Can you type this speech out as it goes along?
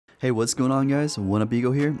Hey, what's going on guys?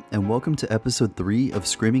 Wannabigo here, and welcome to episode 3 of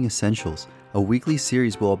Scrimming Essentials, a weekly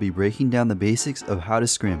series where I'll be breaking down the basics of how to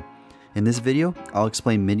scrim. In this video, I'll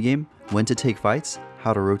explain mid-game, when to take fights,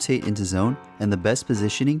 how to rotate into zone, and the best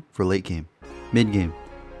positioning for late game. Mid-game.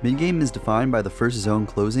 Mid-game is defined by the first zone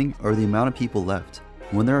closing or the amount of people left.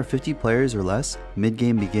 When there are 50 players or less,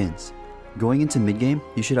 mid-game begins. Going into mid-game,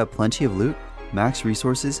 you should have plenty of loot, max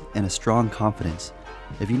resources, and a strong confidence.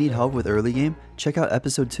 If you need help with early game, check out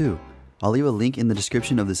episode 2. I'll leave a link in the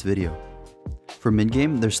description of this video. For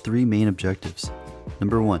mid-game, there's 3 main objectives.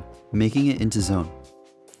 Number 1, making it into zone.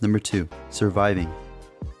 Number 2, surviving.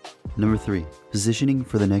 Number 3, positioning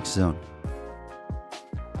for the next zone.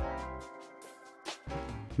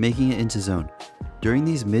 Making it into zone. During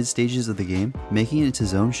these mid stages of the game, making it into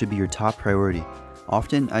zone should be your top priority.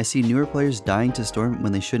 Often, I see newer players dying to storm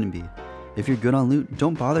when they shouldn't be. If you're good on loot,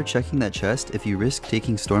 don't bother checking that chest if you risk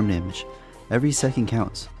taking storm damage. Every second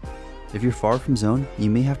counts. If you're far from zone, you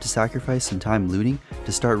may have to sacrifice some time looting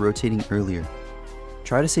to start rotating earlier.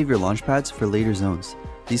 Try to save your launch pads for later zones.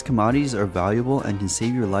 These commodities are valuable and can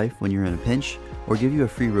save your life when you're in a pinch or give you a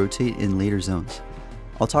free rotate in later zones.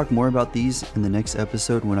 I'll talk more about these in the next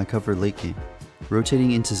episode when I cover late game.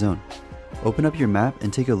 Rotating into zone. Open up your map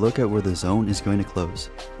and take a look at where the zone is going to close.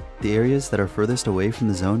 The areas that are furthest away from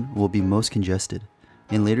the zone will be most congested.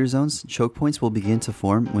 In later zones, choke points will begin to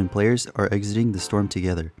form when players are exiting the storm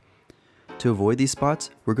together. To avoid these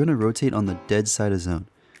spots, we're going to rotate on the dead side of zone.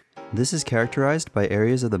 This is characterized by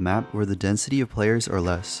areas of the map where the density of players are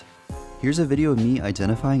less. Here's a video of me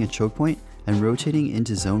identifying a choke point and rotating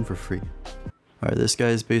into zone for free. Alright, this guy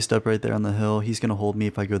is based up right there on the hill. He's going to hold me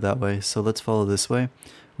if I go that way, so let's follow this way,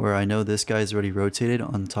 where I know this guy's already rotated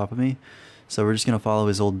on top of me. So we're just going to follow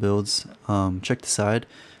his old builds. Check the side.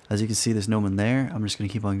 As you can see, there's no one there. I'm just going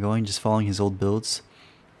to keep on going, just following his old builds.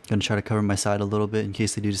 Going to try to cover my side a little bit in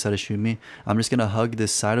case they do decide to shoot me. I'm just going to hug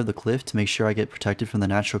this side of the cliff to make sure I get protected from the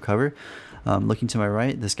natural cover. Looking to my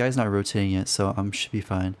right, this guy's not rotating yet, so I should be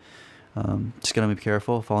fine. Just going to be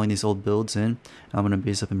careful, following these old builds in. I'm going to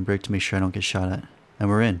base up and break to make sure I don't get shot at. And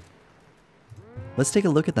we're in. Let's take a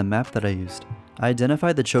look at the map that I used. I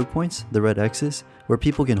identified the choke points, the red X's, where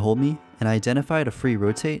people can hold me, and I identified a free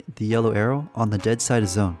rotate, the yellow arrow, on the dead side of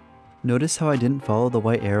zone. Notice how I didn't follow the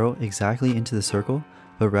white arrow exactly into the circle,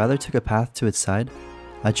 but rather took a path to its side?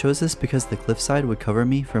 I chose this because the cliffside would cover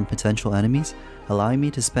me from potential enemies, allowing me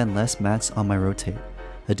to spend less mats on my rotate.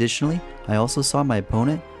 Additionally, I also saw my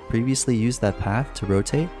opponent previously use that path to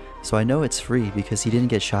rotate, so I know it's free because he didn't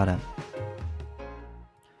get shot at.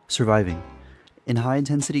 Surviving. In high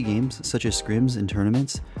intensity games such as scrims and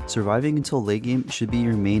tournaments, surviving until late game should be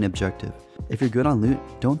your main objective. If you're good on loot,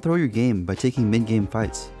 don't throw your game by taking mid-game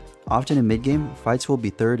fights. Often in mid-game, fights will be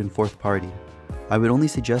third and fourth party. I would only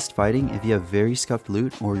suggest fighting if you have very scuffed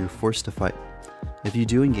loot or you're forced to fight. If you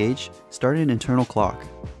do engage, start an internal clock.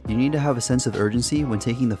 You need to have a sense of urgency when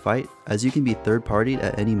taking the fight, as you can be third partied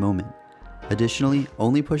at any moment. Additionally,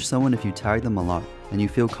 only push someone if you tag them a lot and you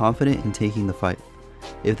feel confident in taking the fight.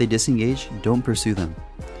 If they disengage, don't pursue them.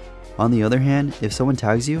 On the other hand, if someone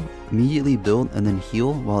tags you, immediately build and then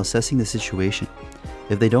heal while assessing the situation.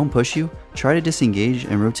 If they don't push you, try to disengage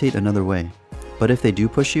and rotate another way. But if they do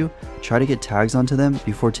push you, try to get tags onto them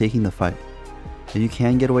before taking the fight. If you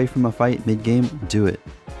can get away from a fight mid-game, do it.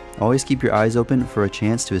 Always keep your eyes open for a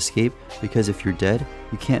chance to escape, because if you're dead,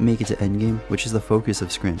 you can't make it to endgame, which is the focus of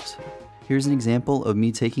scrims. Here's an example of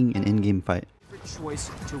me taking an in-game fight. Choice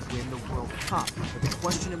to win the World Cup. But the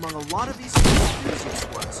question among a lot of these users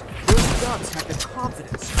was, those Dubs have the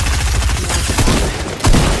confidence.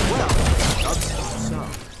 Well, Dubs so.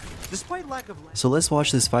 Despite lack of... So let's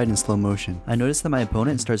watch this fight in slow motion. I notice that my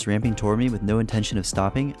opponent starts ramping toward me with no intention of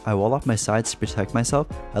stopping. I wall off my sides to protect myself.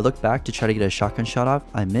 I look back to try to get a shotgun shot off.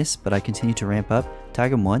 I miss, but I continue to ramp up.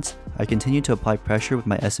 Tag him once. I continue to apply pressure with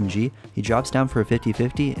my SMG. He drops down for a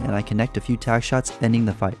 50-50 and I connect a few tag shots, ending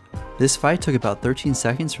the fight. This fight took about 13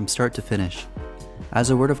 seconds from start to finish.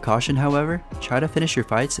 As a word of caution, however, try to finish your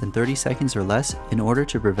fights in 30 seconds or less in order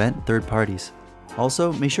to prevent third parties.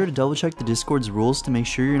 Also, make sure to double check the Discord's rules to make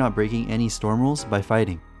sure you're not breaking any storm rules by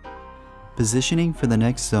fighting. Positioning for the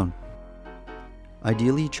next zone.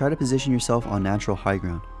 Ideally, try to position yourself on natural high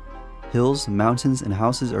ground. Hills, mountains, and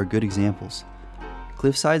houses are good examples.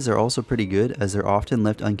 Cliff sides are also pretty good as they're often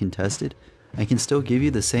left uncontested and can still give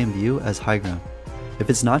you the same view as high ground. If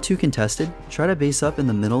it's not too contested, try to base up in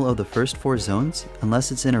the middle of the first 4 zones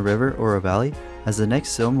unless it's in a river or a valley, as the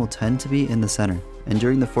next zone will tend to be in the center. And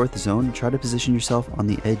during the 4th zone, try to position yourself on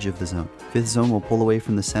the edge of the zone. 5th zone will pull away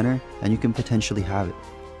from the center and you can potentially have it.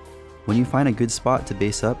 When you find a good spot to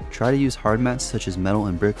base up, try to use hard mats such as metal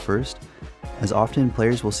and brick first, as often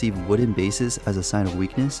players will see wooden bases as a sign of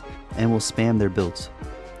weakness and will spam their builds.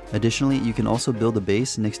 Additionally, you can also build a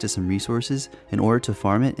base next to some resources in order to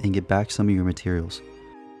farm it and get back some of your materials.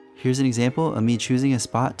 Here's an example of me choosing a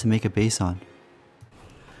spot to make a base on.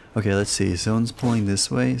 Okay, let's see, zone's pulling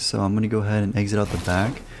this way, so I'm going to go ahead and exit out the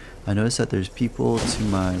back. I notice that there's people to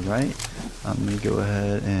my right. I'm going to go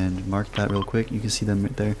ahead and mark that real quick. You can see them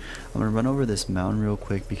right there. I'm going to run over this mountain real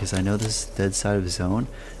quick because I know this is the dead side of zone,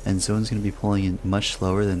 and zone's going to be pulling in much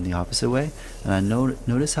slower than the opposite way. And I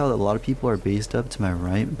notice how a lot of people are based up to my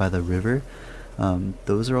right by the river.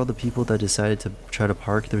 Those are all the people that decided to try to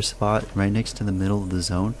park their spot right next to the middle of the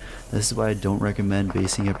zone. This is why I don't recommend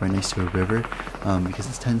basing up right next to a river, because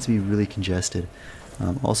it tends to be really congested.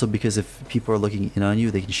 Also because if people are looking in on you,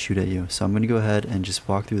 they can shoot at you. So I'm going to go ahead and just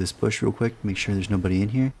walk through this bush real quick, make sure there's nobody in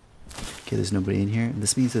here. Okay, there's nobody in here.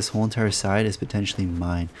 This means this whole entire side is potentially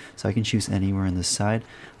mine, so I can choose anywhere on this side.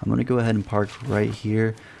 I'm going to go ahead and park right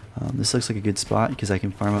here. This looks like a good spot because I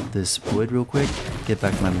can farm up this wood real quick, get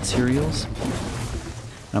back my materials.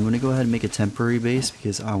 And I'm going to go ahead and make a temporary base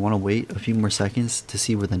because I want to wait a few more seconds to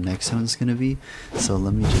see where the next zone is going to be. So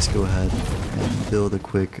let me just go ahead and build a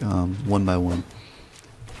quick 1x1.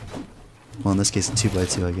 Well, in this case, a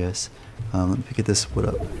 2x2, I guess. Let me pick this wood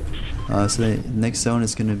up. So the next zone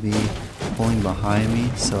is going to be pulling behind me.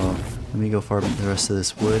 So let me go farm the rest of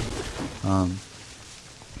this wood.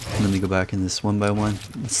 Let me go back in this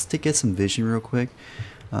 1x1. Let's get some vision real quick.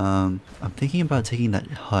 I'm thinking about taking that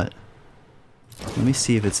hut. Let me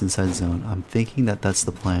see if it's inside zone. I'm thinking that that's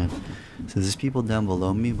the plan. So there's people down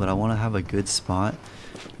below me, but I want to have a good spot.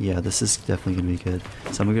 Yeah, this is definitely going to be good.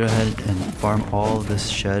 So I'm going to go ahead and farm all of this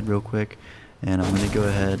shed real quick. And I'm going to go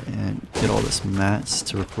ahead and get all this mats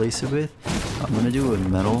to replace it with. I'm going to do it with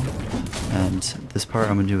metal. And this part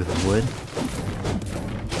I'm going to do with wood,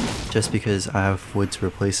 just because I have wood to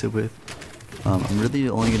replace it with. I'm really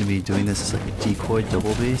only going to be doing this as like a decoy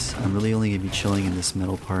double base. I'm really only going to be chilling in this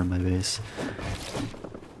metal part of my base.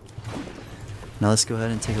 Now let's go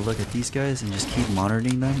ahead and take a look at these guys and just keep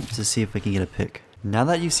monitoring them to see if I can get a pick. Now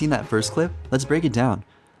that you've seen that first clip, let's break it down.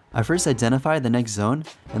 I first identify the next zone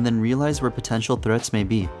and then realize where potential threats may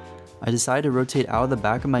be. I decide to rotate out of the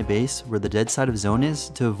back of my base where the dead side of zone is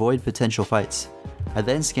to avoid potential fights. I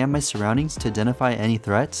then scan my surroundings to identify any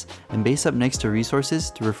threats and base up next to resources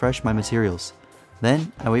to refresh my materials.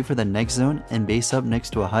 Then I wait for the next zone and base up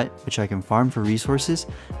next to a hut which I can farm for resources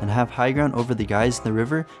and have high ground over the guys in the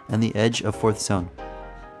river and the edge of 4th zone.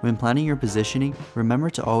 When planning your positioning, remember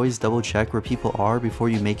to always double check where people are before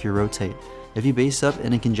you make your rotate. If you base up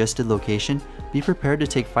in a congested location, be prepared to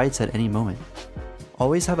take fights at any moment.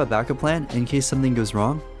 Always have a backup plan in case something goes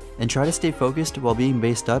wrong, and try to stay focused while being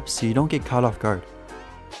based up so you don't get caught off guard.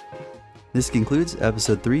 This concludes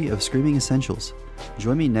episode 3 of Scrimming Essentials.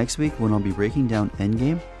 Join me next week when I'll be breaking down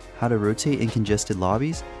endgame, how to rotate in congested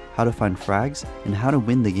lobbies, how to find frags, and how to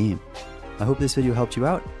win the game. I hope this video helped you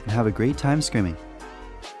out, and have a great time scrimming.